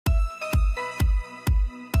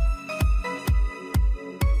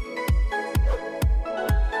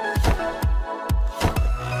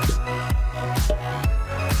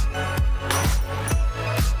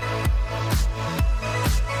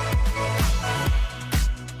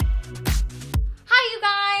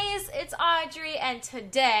and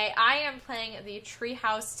today I am playing the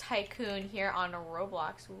Treehouse Tycoon here on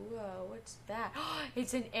Roblox. Whoa, what's that?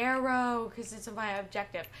 It's an arrow, because it's my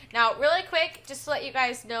objective. Now, really quick, just to let you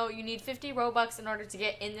guys know, you need 50 Robux in order to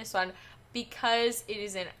get in this one, because it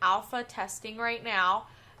is in alpha testing right now,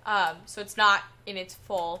 so it's not in its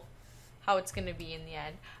full, how it's going to be in the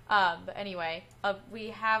end. But anyway, we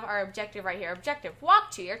have our objective right here. Objective,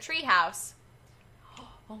 walk to your treehouse.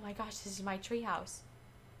 Oh my gosh, this is my treehouse.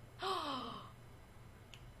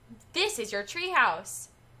 This is your treehouse.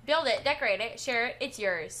 Build it, decorate it, share it, it's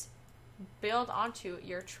yours. Build onto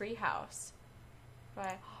your treehouse.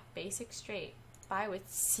 By basic straight. Buy with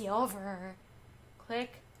silver.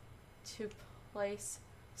 Click to place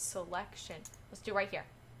selection. Let's do right here.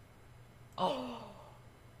 Oh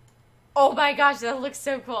my gosh, that looks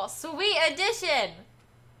so cool. Sweet addition.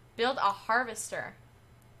 Build a harvester.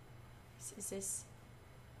 Is this?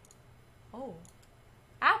 Oh.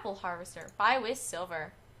 Apple harvester. Buy with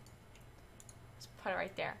silver. Let's put it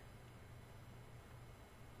right there.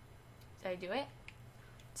 Did I do it?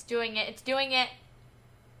 It's doing it. It's doing it.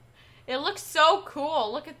 It looks so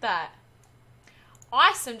cool. Look at that.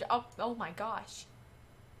 Awesome. Oh my gosh.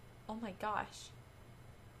 Oh my gosh.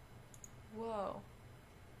 Whoa.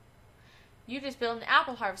 You just built an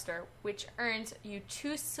apple harvester, which earns you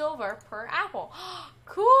 2 silver per apple.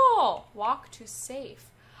 Cool. Walk to safe.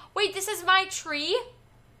 Wait, this is my tree?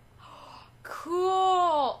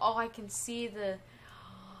 Cool. Oh, I can see the...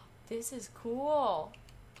 This is cool.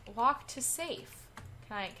 Walk to safe.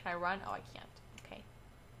 Can I run? Oh, I can't. Okay.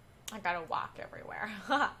 I gotta walk everywhere.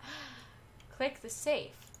 Click the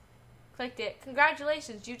safe. Clicked it.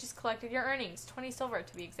 Congratulations, you just collected your earnings. 20 silver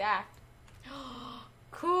to be exact.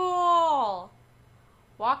 Cool.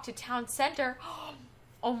 Walk to town center.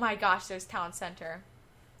 Oh my gosh, there's town center.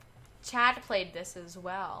 Chad played this as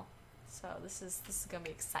well. So this is gonna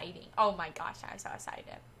be exciting. Oh my gosh, I'm so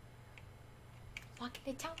excited. Walk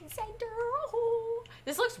in the town center. Oh.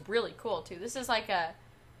 This looks really cool too. This is like a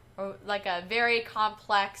very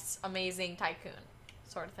complex, amazing tycoon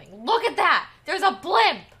sort of thing. Look at that! There's a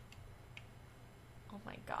blimp! Oh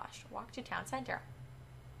my gosh. Walk to town center.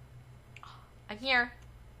 I'm here.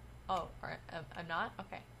 Oh, or, I'm not?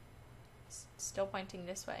 Okay. Still pointing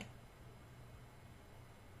this way.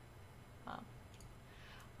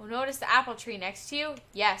 Well, notice the apple tree next to you?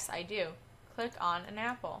 Yes, I do. Click on an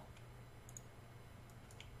apple.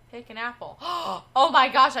 Pick an apple. Oh my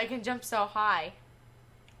gosh, I can jump so high.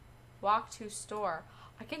 Walk to store.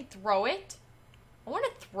 I can throw it? I want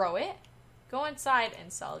to throw it. Go inside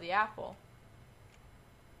and sell the apple.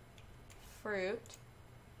 Fruit.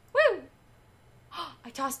 Woo! I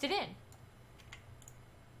tossed it in.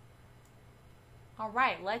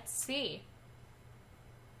 Alright, let's see.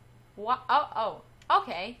 What? Oh.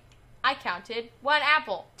 Okay. I counted 1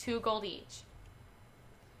 apple. 2 gold each.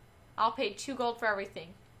 I'll pay 2 gold for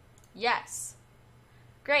everything. Yes.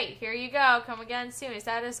 Great. Here you go. Come again soon. Is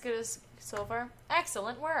that as good as silver?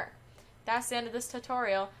 Excellent work. That's the end of this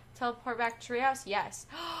tutorial. Teleport back to treehouse? Yes.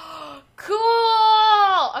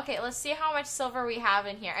 Cool! Okay, let's see how much silver we have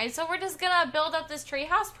in here. And so we're just gonna build up this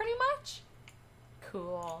treehouse pretty much?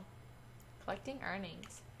 Cool. Collecting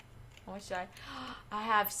earnings. How much did I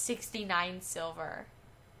have 69 silver.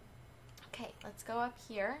 Okay, let's go up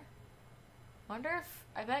here. Wonder if...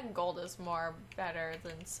 I bet gold is more better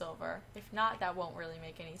than silver. If not, that won't really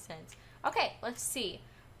make any sense. Okay, let's see.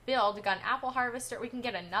 Build. Got an apple harvester. We can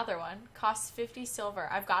get another one. Costs 50 silver.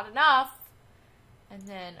 I've got enough. And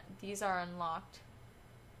then these are unlocked.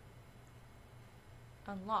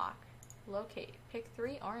 Unlock. Locate. Pick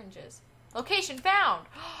 3 oranges. Location found!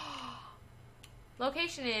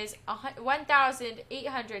 Location is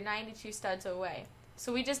 1,892 studs away.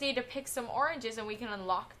 So we just need to pick some oranges and we can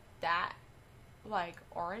unlock that, like,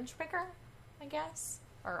 orange picker, I guess?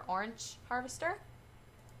 Or orange harvester.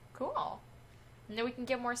 Cool. And then we can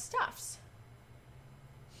get more stuffs.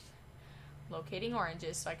 Locating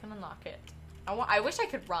oranges so I can unlock it. I wish I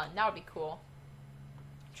could run. That would be cool.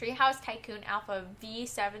 Treehouse Tycoon Alpha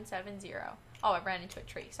V770. Oh, I ran into a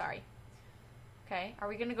tree. Sorry. Okay. Are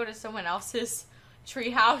we going to go to someone else's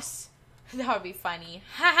treehouse? That would be funny.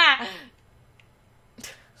 Haha.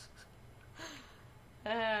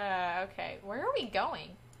 Okay. Where are we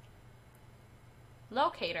going?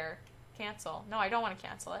 Locator. Cancel. No, I don't want to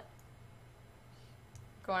cancel it.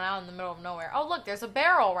 Going out in the middle of nowhere. Oh, look. There's a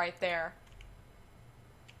barrel right there.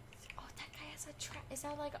 Oh, that guy has a trap. Is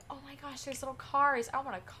that like... Oh my gosh. There's little cars. I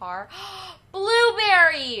want a car.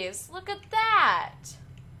 Blueberries. Look at that.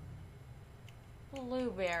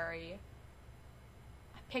 Blueberry.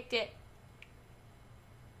 I picked it.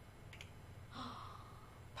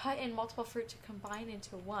 Put in multiple fruit to combine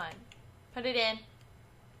into one. Put it in.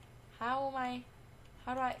 How do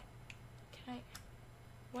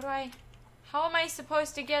I, how am I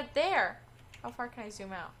supposed to get there? How far can I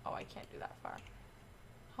zoom out? Oh, I can't do that far.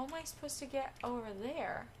 How am I supposed to get over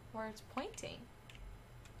there where it's pointing?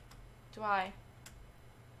 Do I?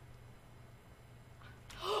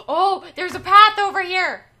 Oh, there's a path over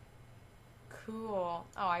here. Cool.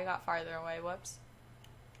 Oh, I got farther away. Whoops.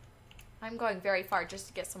 I'm going very far just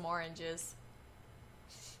to get some oranges.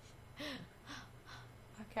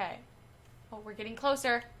 Okay. Oh, we're getting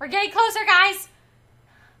closer. We're getting closer, guys.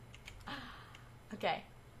 Okay.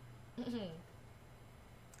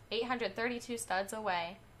 832 studs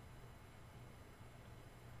away.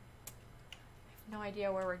 I have no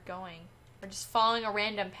idea where we're going. We're just following a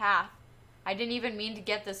random path. I didn't even mean to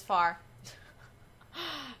get this far.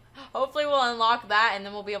 Hopefully we'll unlock that and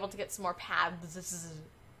then we'll be able to get some more paths.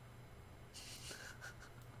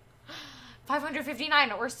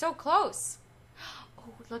 559. We're so close.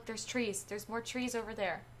 Oh, look, there's trees. There's more trees over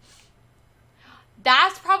there.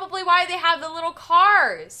 That's probably why they have the little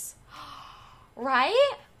cars.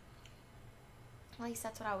 Right? At least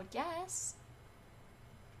that's what I would guess.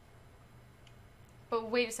 But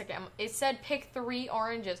wait a second. It said pick 3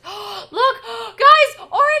 oranges. Look! Guys!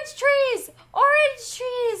 Orange trees! Orange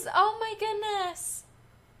trees! Oh my goodness.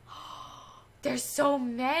 There's so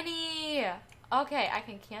many. Okay, I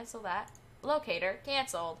can cancel that. Locator.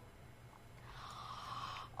 Canceled.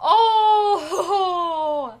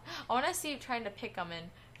 Oh! I want to see you trying to pick them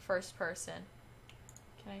in first person.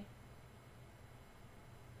 Can I?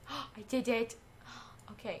 I did it.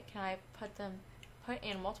 Okay, can I put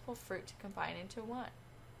in multiple fruit to combine into one?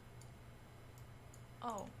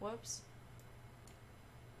 Oh, whoops.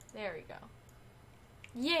 There we go.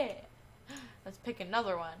 Yeah! Let's pick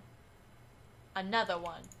another one. Another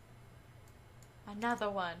one. Another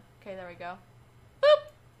one. Okay, there we go.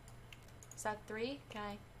 Boop! Is that 3? Can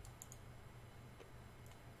I?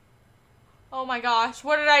 Oh my gosh,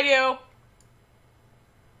 what did I do?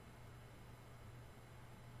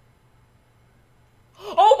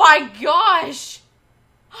 Oh my gosh!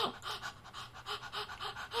 I've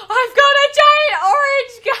got a giant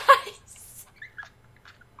orange, guys!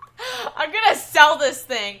 I'm gonna sell this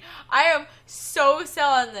thing. I am so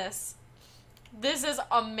selling this. This is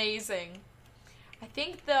amazing. I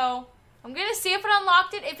think, though, I'm gonna see if it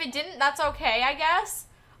unlocked it. If it didn't, that's okay, I guess.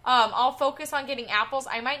 I'll focus on getting apples.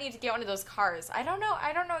 I might need to get one of those cars. I don't know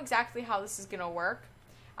exactly how this is gonna work.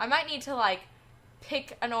 I might need to, like,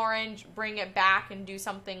 pick an orange, bring it back, and do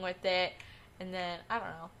something with it. And then, I don't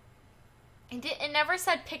know. It never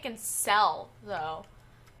said pick and sell, though.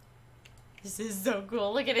 This is so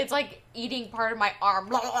cool. Look at it. It's like eating part of my arm.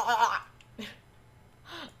 Blah, blah, blah.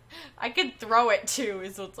 I could throw it, too,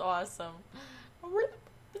 is what's awesome.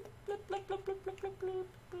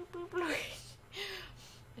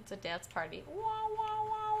 It's a dance party.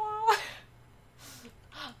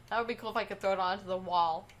 That would be cool if I could throw it onto the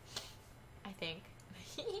wall, I think.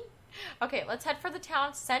 Okay, let's head for the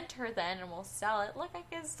town center then, and we'll sell it. Look, I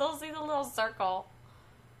can still see the little circle.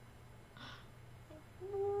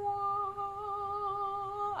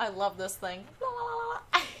 I love this thing.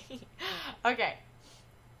 Okay,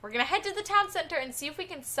 we're gonna head to the town center and see if we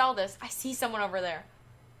can sell this. I see someone over there.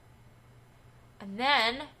 And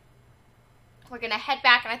then we're gonna head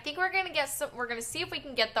back, and I think we're gonna get some. We're gonna see if we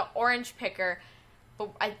can get the orange picker.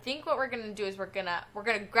 But I think what we're gonna do is we're gonna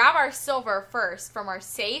grab our silver first from our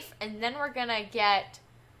safe, and then we're gonna get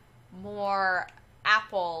more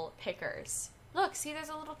apple pickers. Look, see, there's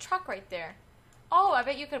a little truck right there. Oh, I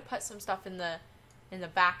bet you could put some stuff in the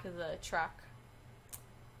back of the truck.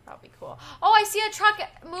 That would be cool. Oh, I see a truck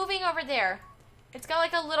moving over there. It's got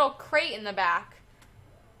like a little crate in the back.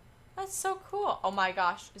 That's so cool. Oh my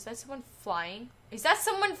gosh, is that someone flying? Is that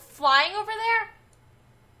someone flying over there?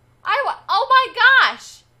 Oh my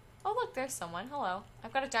gosh! Oh look, there's someone. Hello.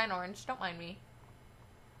 I've got a giant orange. Don't mind me.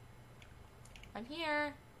 I'm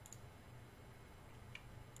here.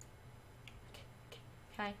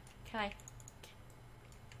 Can I?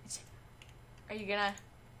 Are you gonna?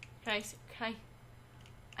 Can I?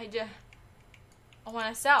 I want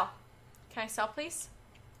to sell. Can I sell, please?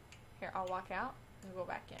 Here, I'll walk out and go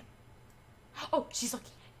back in. Oh, she's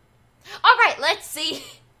looking. All right, let's see.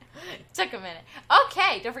 Took a minute.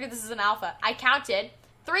 Okay, don't forget this is an alpha. I counted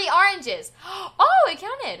 3 oranges. Oh, it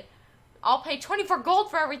counted. I'll pay 24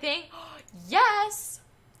 gold for everything. Yes.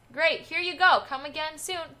 Great, here you go. Come again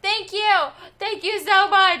soon. Thank you. Thank you so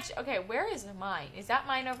much. Okay, where is mine? Is that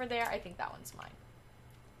mine over there? I think that one's mine.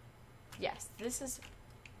 Yes, this is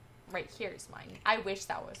right here is mine. I wish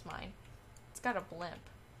that was mine. It's got a blimp.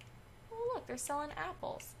 Oh, look, they're selling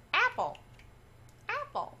apples. Apple.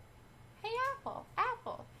 Apple. Hey,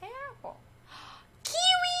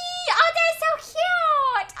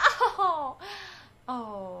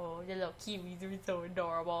 little kiwis are so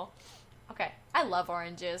adorable. Okay, I love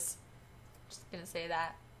oranges. Just gonna say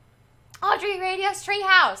that. Audrey Radio's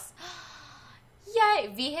Treehouse. Yay!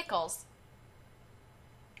 Vehicles.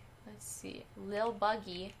 Let's see. Lil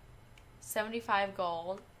Buggy, 75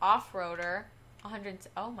 gold. Off-roader, 100.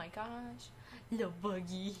 Oh my gosh. Lil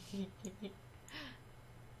Buggy.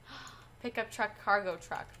 Pickup truck, cargo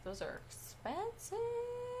truck. Those are expensive.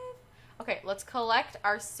 Okay, let's collect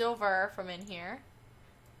our silver from in here.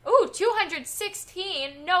 Ooh,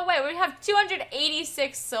 216. No way. We have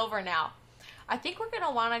 286 silver now. I think we're going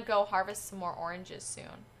to want to go harvest some more oranges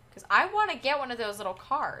soon. Because I want to get one of those little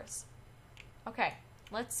cars. Okay,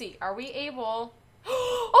 let's see. Are we able...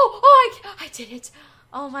 I did it.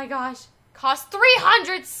 Oh my gosh. Cost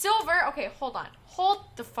 300 silver. Okay, hold on. Hold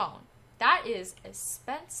the phone. That is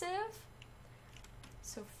expensive.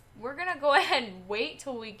 So we're going to go ahead and wait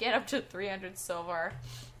till we get up to 300 silver.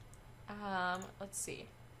 Let's see.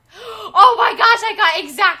 Oh my gosh, I got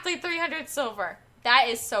exactly 300 silver. That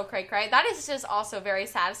is so cray cray. That is just also very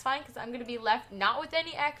satisfying because I'm going to be left not with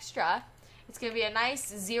any extra. It's going to be a nice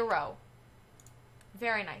 0.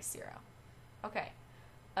 Very nice 0. Okay.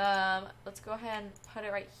 Let's go ahead and put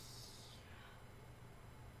it right here.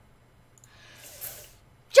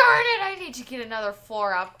 Darn it, I need to get another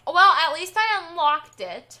floor up. Well, at least I unlocked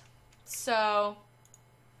it. So,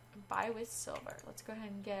 buy with silver. Let's go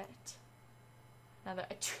ahead and get another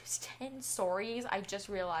 10 stories. I just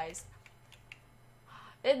realized.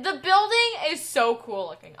 The building is so cool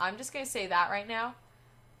looking. I'm just going to say that right now.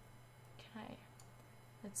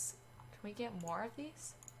 Can we get more of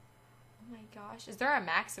these? Oh my gosh. Is there a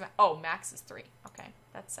max? Oh, max is 3. Okay,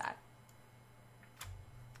 that's sad.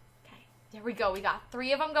 Okay, there we go. We got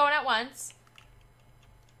 3 of them going at once.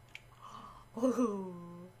 Ooh.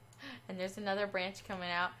 And there's another branch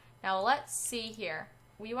coming out. Now let's see here.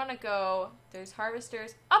 We want to go, there's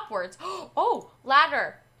harvesters upwards. Oh,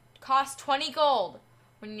 ladder. Cost 20 gold.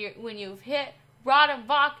 When you've hit rod and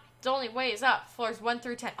block, the only way is up. Floors 1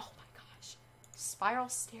 through 10. Oh my gosh. Spiral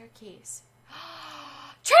staircase.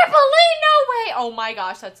 Trampoline, no way! Oh my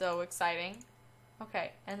gosh, that's so exciting.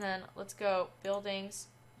 Okay, and then let's go buildings,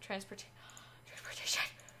 transportation,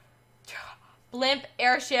 blimp,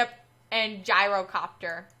 airship, and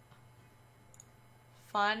gyrocopter.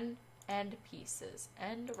 Fun end pieces,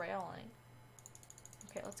 end railing.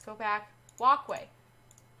 Okay, let's go back. Walkway.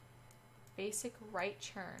 Basic right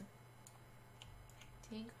turn. I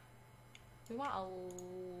think we want a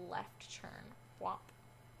left turn. Womp.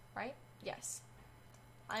 Right? Yes.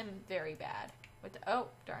 I'm very bad with the... Oh,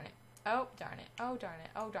 darn it. Oh, darn it. Oh, darn it.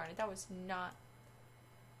 Oh, darn it. That was not...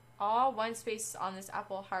 All one spaces on this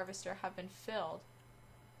apple harvester have been filled.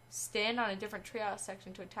 Stand on a different treehouse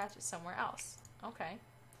section to attach it somewhere else. Okay.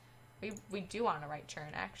 We do want a right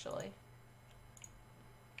turn, actually.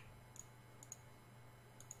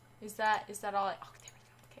 Is that all I... Oh, there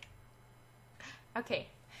we go. Okay. Okay.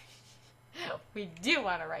 We do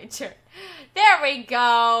want a right turn. There we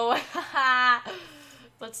go.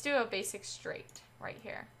 Let's do a basic straight right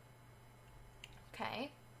here.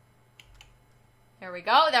 Okay. There we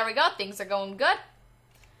go. There we go. Things are going good.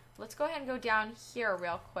 Let's go ahead and go down here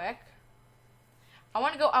real quick. I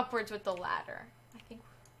want to go upwards with the ladder. I think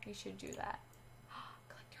we should do that.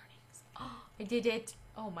 Collect earnings. Oh, I did it.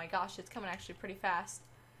 Oh my gosh, it's coming actually pretty fast.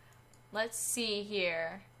 Let's see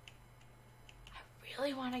here. I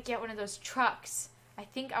really want to get one of those trucks. I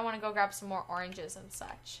think I want to go grab some more oranges and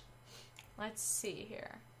such. Let's see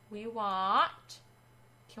here. We want...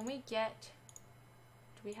 Can we get...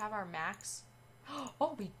 Do we have our max?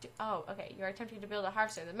 Oh, we do. Oh, okay. You're attempting to build a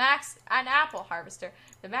harvester. The max... An apple harvester.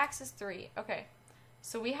 The max is 3. Okay.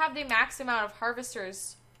 So we have the max amount of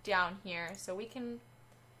harvesters down here. So we can...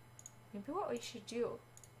 Maybe what we should do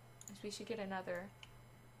is we should get another...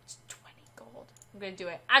 It's 20 gold. I'm going to do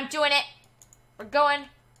it. I'm doing it! We're going...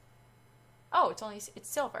 Oh, it's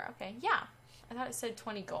silver. Okay, yeah. I thought it said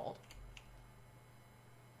 20 gold.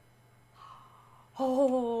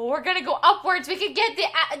 Oh, we're gonna go upwards. We could get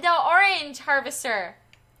the orange harvester.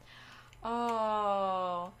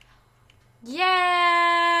 Oh,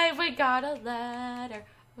 yay! We got a ladder.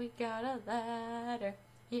 We got a ladder.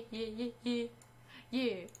 Yeah, yeah, yeah, yeah,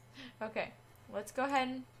 yeah. Okay, let's go ahead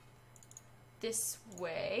and this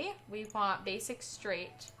way. We want basic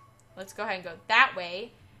straight. Let's go ahead and go that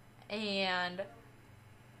way. And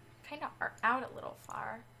kind of out a little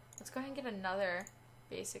far. Let's go ahead and get another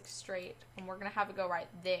basic straight. And we're going to have it go right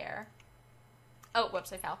there. Oh,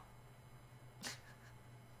 whoops, I fell.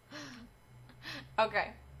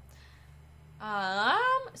 Okay.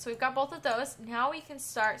 So we've got both of those. Now we can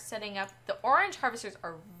start setting up. The orange harvesters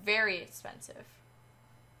are very expensive.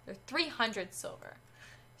 They're 300 silver.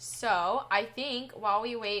 So, I think while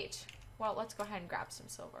we wait, well, let's go ahead and grab some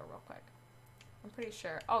silver real quick. I'm pretty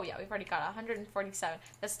sure. Oh, yeah, we've already got 147.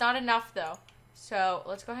 That's not enough, though. So,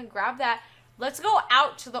 let's go ahead and grab that. Let's go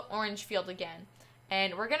out to the orange field again.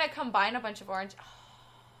 And we're going to combine a bunch of orange.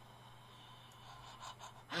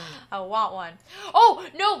 I want one. Oh,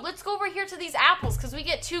 no, let's go over here to these apples because we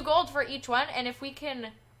get 2 gold for each one. And if we can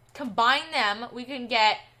combine them, we can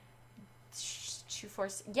get 2, 4,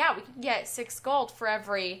 yeah, we can get 6 gold for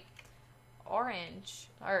every orange,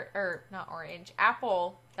 or not orange,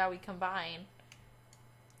 apple that we combine.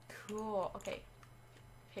 Cool. Okay.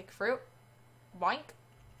 Pick fruit. Boink.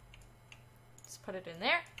 Let's put it in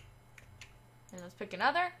there. And let's pick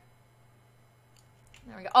another.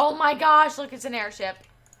 There we go. Oh my gosh, look, it's an airship.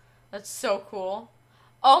 That's so cool.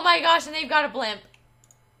 Oh my gosh, and they've got a blimp.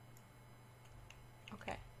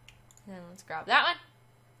 Okay. And then let's grab that one.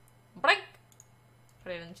 Blink.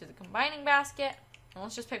 Put it into the combining basket. And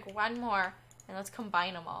let's just pick one more. And let's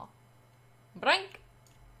combine them all. Blink.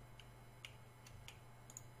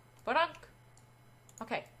 Blink.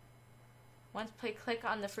 Okay. Once click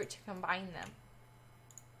on the fruit to combine them.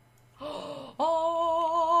 Oh,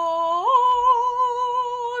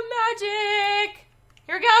 magic!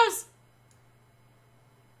 Here it goes.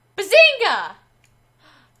 Bazinga!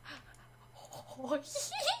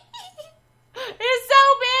 It's so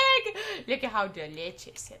big! Look at how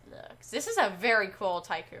delicious it looks. This is a very cool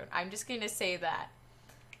tycoon. I'm just going to say that.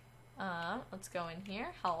 Let's go in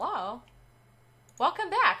here. Hello. Welcome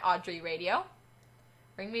back, Audrey Radio.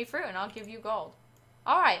 Bring me fruit and I'll give you gold.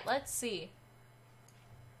 Alright, let's see.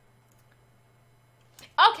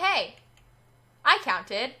 Okay. I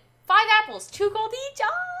counted 5 apples, 2 gold each.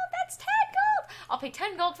 Oh, that's 10 gold. I'll pay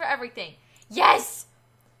 10 gold for everything. Yes!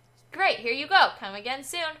 Great, here you go. Come again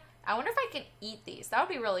soon. I wonder if I can eat these. That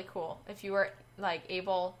would be really cool if you were, like,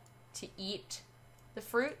 able to eat the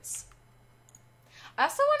fruits. I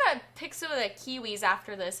also want to pick some of the kiwis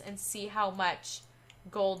after this and see how much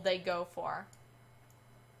gold they go for.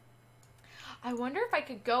 I wonder if I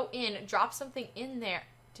could go in, drop something in there.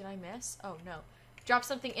 Did I miss? Oh, no. Drop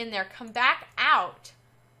something in there, come back out,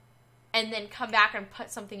 and then come back and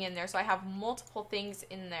put something in there so I have multiple things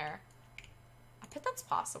in there. I bet that's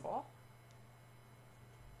possible.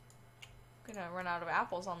 I'm gonna run out of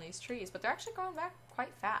apples on these trees, but they're actually growing back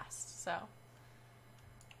quite fast, so.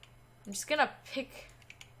 I'm just gonna pick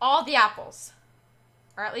all the apples,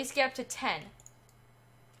 or at least get up to 10,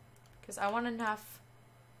 because I want enough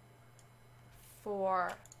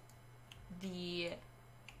for the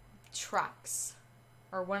trucks,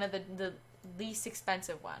 or one of the least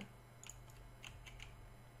expensive one.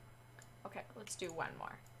 Okay, let's do one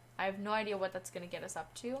more. I have no idea what that's gonna get us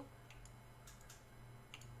up to.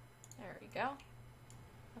 There we go.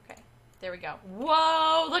 Okay, there we go.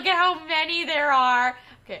 Whoa, look at how many there are.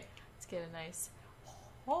 Okay, let's get a nice.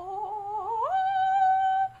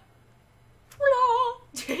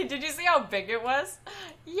 Did you see how big it was?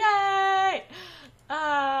 Yay!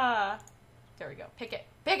 There we go. Pick it.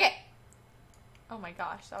 Pick it! Oh my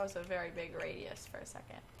gosh, that was a very big radius for a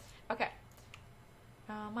second. Okay.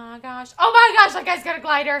 Oh my gosh. Oh my gosh, that guy's got a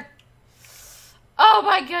glider. Oh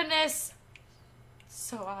my goodness.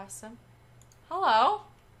 So awesome. Hello.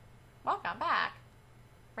 Welcome back.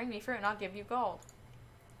 Bring me fruit and I'll give you gold.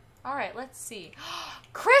 Alright, let's see.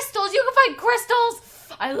 Crystals! You can find crystals!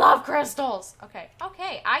 I love crystals! Okay,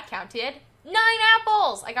 okay, I counted 9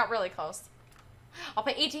 apples! I got really close. I'll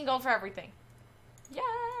pay 18 gold for everything.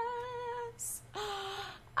 Yes!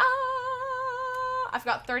 I've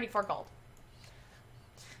got 34 gold.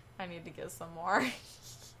 I need to get some more.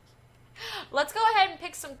 Let's go ahead and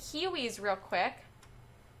pick some kiwis real quick.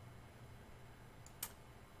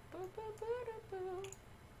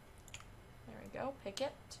 There we go. Pick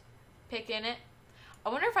it. Pick in it. I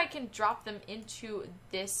wonder if I can drop them into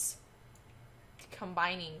this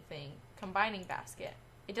combining thing. Combining basket.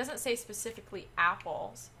 It doesn't say specifically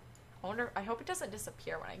apples. I wonder. I hope it doesn't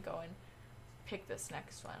disappear when I go and pick this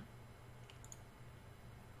next one.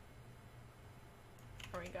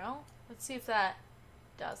 There we go. Let's see if that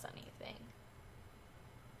does anything.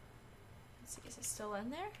 Let's see. Is it still in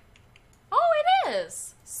there? Oh, it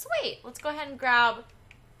is! Sweet! Let's go ahead and grab...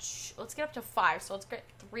 Let's get up to 5. So let's get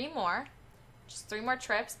 3 more. Just 3 more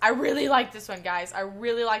trips. I really like this one, guys. I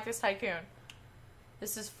really like this tycoon.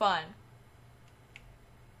 This is fun.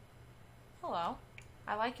 Hello.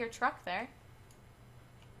 I like your truck there.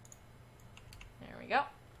 There we go.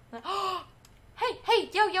 Hey,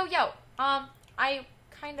 yo. I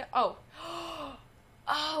kind of...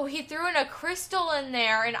 Oh, he threw in a crystal in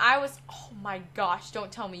there, and I was... Oh my gosh,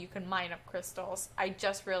 don't tell me you can mine up crystals. I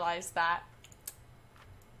just realized that.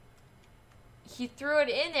 he threw it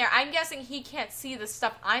in there. I'm guessing he can't see the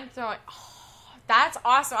stuff I'm throwing. Oh, that's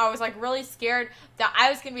awesome. I was like really scared that I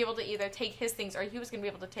was going to be able to either take his things or he was going to be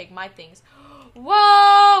able to take my things.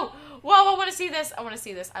 Whoa! Whoa, I want to see this. I want to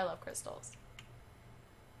see this. I love crystals.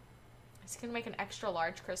 Is he going to make an extra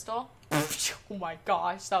large crystal? Oh my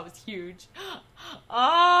gosh, that was huge.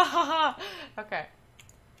 Ah, okay.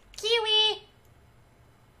 Kiwi!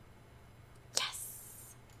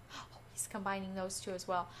 Yes! Oh, he's combining those two as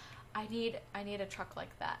well. I need a truck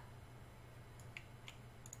like that.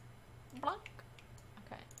 Blunk.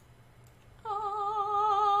 Okay.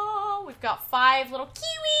 Oh, we've got 5 little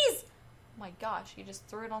kiwis! Oh my gosh, he just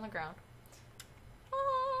threw it on the ground.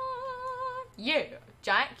 Yeah,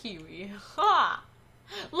 giant kiwi. Ha!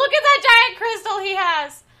 Look at that giant crystal he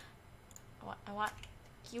has! I want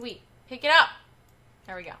kiwi. Pick it up.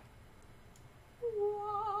 There we go.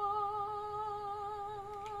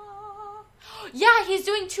 Yeah, he's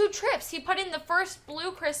doing 2 trips. He put in the first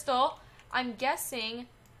blue crystal, I'm guessing,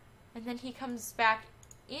 and then he comes back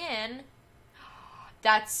in.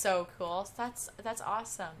 That's so cool. That's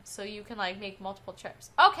awesome. So you can like make multiple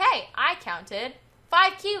trips. Okay, I counted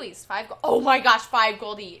 5 kiwis. 5 gold. Oh my gosh, 5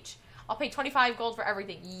 gold each. I'll pay 25 gold for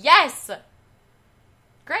everything. Yes!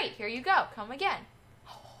 Great, here you go. Come again.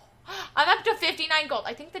 I'm up to 59 gold.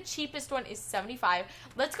 I think the cheapest one is 75.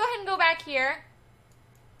 Let's go ahead and go back here.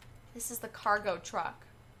 This is the cargo truck.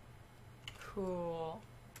 Cool.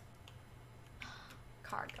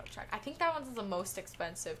 Cargo truck. I think that one's the most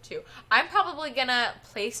expensive too. I'm probably gonna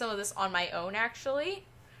play some of this on my own actually.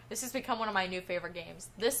 This has become one of my new favorite games.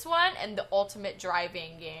 This one and the ultimate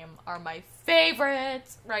driving game are my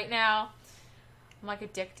favorites right now. I'm like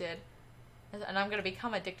addicted. And I'm gonna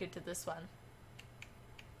become addicted to this one.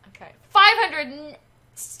 Okay.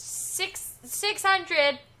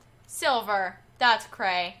 600 silver. That's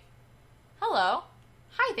cray. Hello.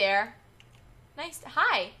 Hi there.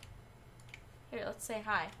 Hi. Here, let's say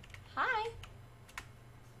hi. Hi.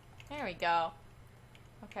 There we go.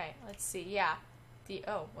 Okay, let's see. Yeah.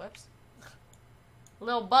 Oh, whoops.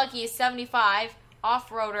 Little buggy is 75.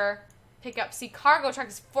 Off-roader. Pickup. See, cargo truck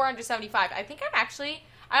is 475. I think I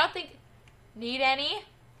don't think need any.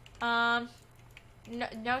 No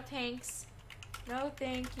thanks. No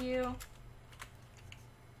thank you.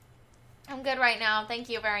 I'm good right now. Thank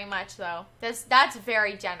you very much, though. That's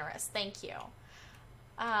very generous. Thank you.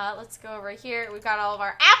 Let's go over here. We've got all of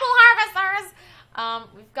our apple harvesters.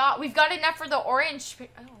 We've got enough for the orange.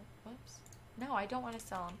 Oh, whoops. No, I don't want to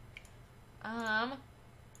sell them.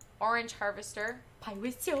 Orange harvester. Pie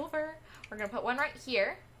with silver. We're gonna put one right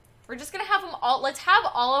here. We're just gonna have them all. Let's have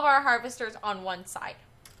all of our harvesters on one side,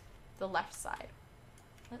 the left side.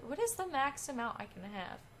 What is the max amount I can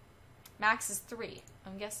have? Max is 3.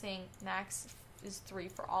 I'm guessing max is 3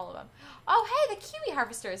 for all of them. Oh, hey, the kiwi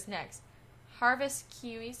harvester is next. Harvest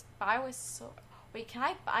kiwis. Buy with silver. Wait, can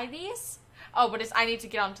I buy these? Oh, but I need to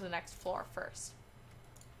get onto the next floor first.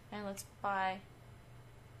 And let's buy.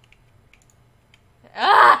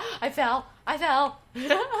 Ah! I fell. I'm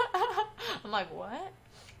like, what?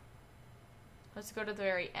 Let's go to the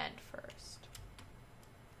very end first.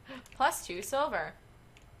 +2 silver.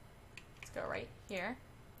 Let's go right here.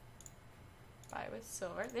 Buy with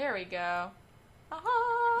silver. There we go.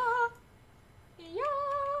 Aha!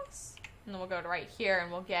 Yes! And then we'll go to right here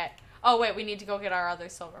and we'll get... Oh, wait, we need to go get our other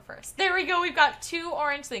silver first. There we go. We've got 2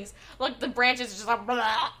 orange things. Look, the branches are just like...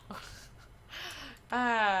 Blah.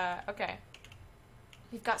 Okay.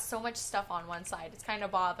 We've got so much stuff on one side. It's kind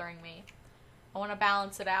of bothering me. I want to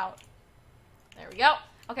balance it out. There we go.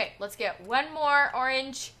 Okay, let's get one more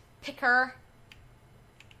orange pickle.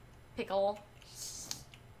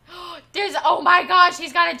 Oh my gosh,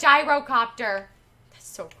 he's got a gyrocopter. That's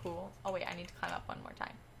so cool. Oh wait, I need to climb up one more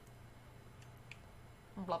time.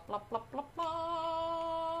 Blah, blah, blah, blah,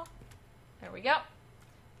 blah. There we go.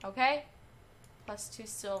 Okay. +2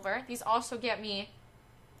 silver. These also get me...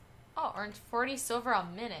 Oh, earns 40 silver a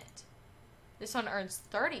minute. This one earns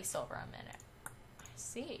 30 silver a minute. I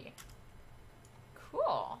see.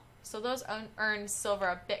 Cool. So those earn silver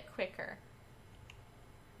a bit quicker.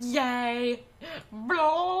 Yay!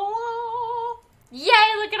 Blah.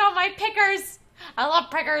 Yay! Look at all my pickers! I love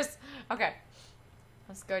pickers! Okay.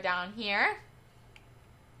 Let's go down here.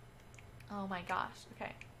 Oh my gosh.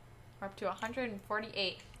 Okay. We're up to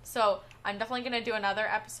 148. So, I'm definitely going to do another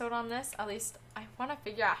episode on this. At least, I want to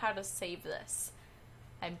figure out how to save this.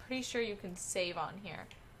 I'm pretty sure you can save on here.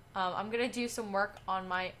 I'm going to do some work on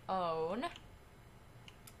my own.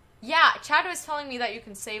 Yeah, Chad was telling me that you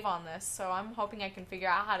can save on this, so I'm hoping I can figure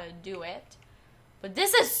out how to do it. But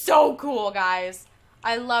this is so cool, guys.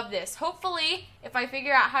 I love this. Hopefully, if I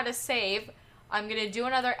figure out how to save, I'm going to do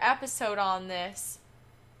another episode on this.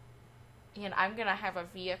 And I'm going to have a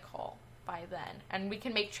vehicle by then. And we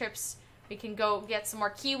can make trips. We can go get some more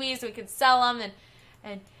kiwis. We can sell them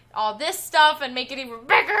and all this stuff and make it even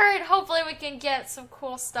bigger. And hopefully we can get some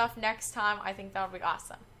cool stuff next time. I think that would be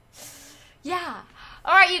awesome. Yeah.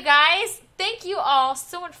 Alright, you guys. Thank you all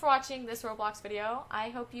so much for watching this Roblox video. I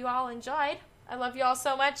hope you all enjoyed. I love you all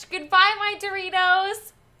so much. Goodbye, my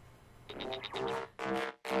Doritos.